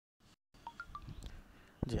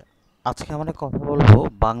যে আজকে আমরা কথা বলবো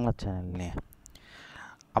বাংলা চ্যানেল নিয়ে।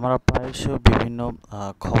 আমরা প্রায়শই বিভিন্ন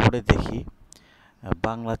খবরে দেখি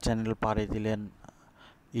বাংলা চ্যানেল পাড়ি দিলেন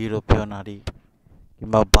ইউরোপীয় নারী,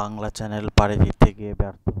 কিংবা বাংলা চ্যানেল পাড়ি দিতে গিয়ে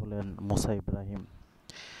ব্যর্থ হলেন মুসা ইব্রাহিম।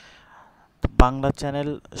 তো বাংলা চ্যানেল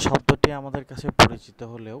শব্দটি আমাদের কাছে পরিচিত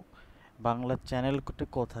হলেও বাংলা চ্যানেলটি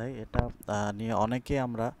কোথায় এটা নিয়ে অনেকে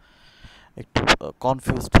আমরা একটু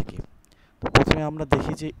কনফিউজ থাকি। তো প্রথমে আমরা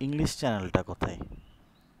দেখি যে ইংলিশ চ্যানেলটা কোথায়।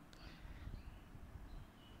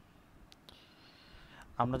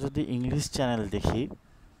 আমরা যদি ইংলিশ চ্যানেল দেখি,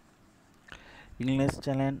 ইংলিশ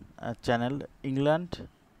চ্যানেল ইংল্যান্ড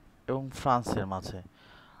এবং ফ্রান্সের মাঝে,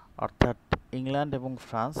 অর্থাৎ ইংল্যান্ড এবং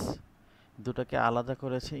ফ্রান্স দুটাকে আলাদা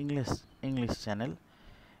করেছে ইংলিশ চ্যানেল,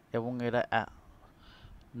 এবং এরা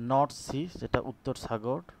নর্থ সি, যেটা উত্তর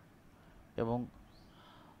সাগর, এবং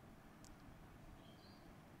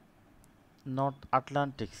নর্থ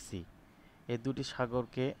আটলান্টিক সি, এই দুটি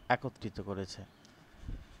সাগরকে একত্রিত করেছে।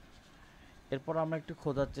 এরপর আমরা একটু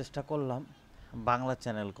খোঁজার চেষ্টা করলাম বাংলা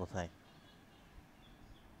চ্যানেল কোথায়।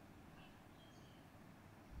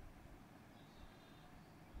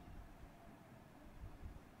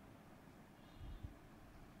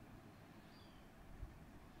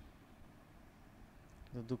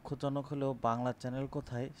 দুঃখজনক হলেও বাংলা চ্যানেল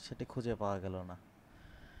কোথায় সেটি খুঁজে পাওয়া গেল না।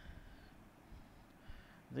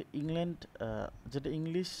 ইংল্যান্ড, যেটা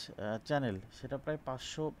ইংলিশ চ্যানেল, সেটা প্রায়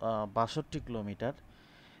 562 কিলোমিটার।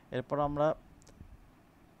 এরপর আমরা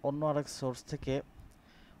অন্য আরেক সোর্স থেকে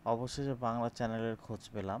অবশেষে বাংলা চ্যানেলের খোঁজ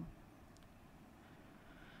পেলাম।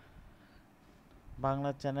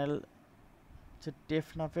 বাংলা চ্যানেল হচ্ছে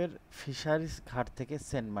টেকনাফের ফিশারিজ ঘাট থেকে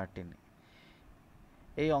সেন্ট মার্টিন,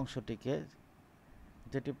 এই অংশটিকে,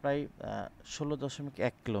 যেটি প্রায়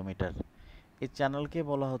 16.1 কিলোমিটার, এই চ্যানেলকে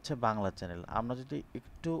বলা হচ্ছে বাংলা চ্যানেল। আমরা যদি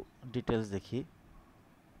একটু ডিটেলস দেখি,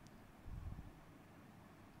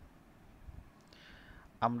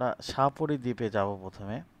 আমরা শাহপরী দ্বীপে যাব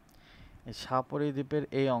প্রথমে। এই শাহপরী দ্বীপের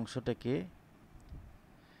এই অংশটাকে,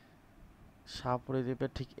 শাহপরী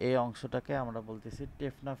দ্বীপের ঠিক এই অংশটাকে আমরা বলতেছি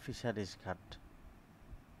টেকনাফ ফিশারিজ ঘাট।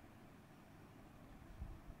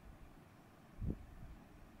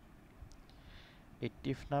 এই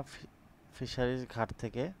টেকনাফ ফিশারিজ ঘাট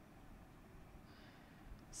থেকে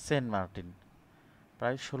সেন্ট মার্টিন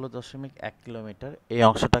প্রায় 16.1 কিলোমিটার, এই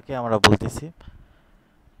অংশটাকে আমরা বলতেছি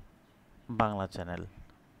বাংলা চ্যানেল।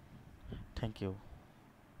 Thank you.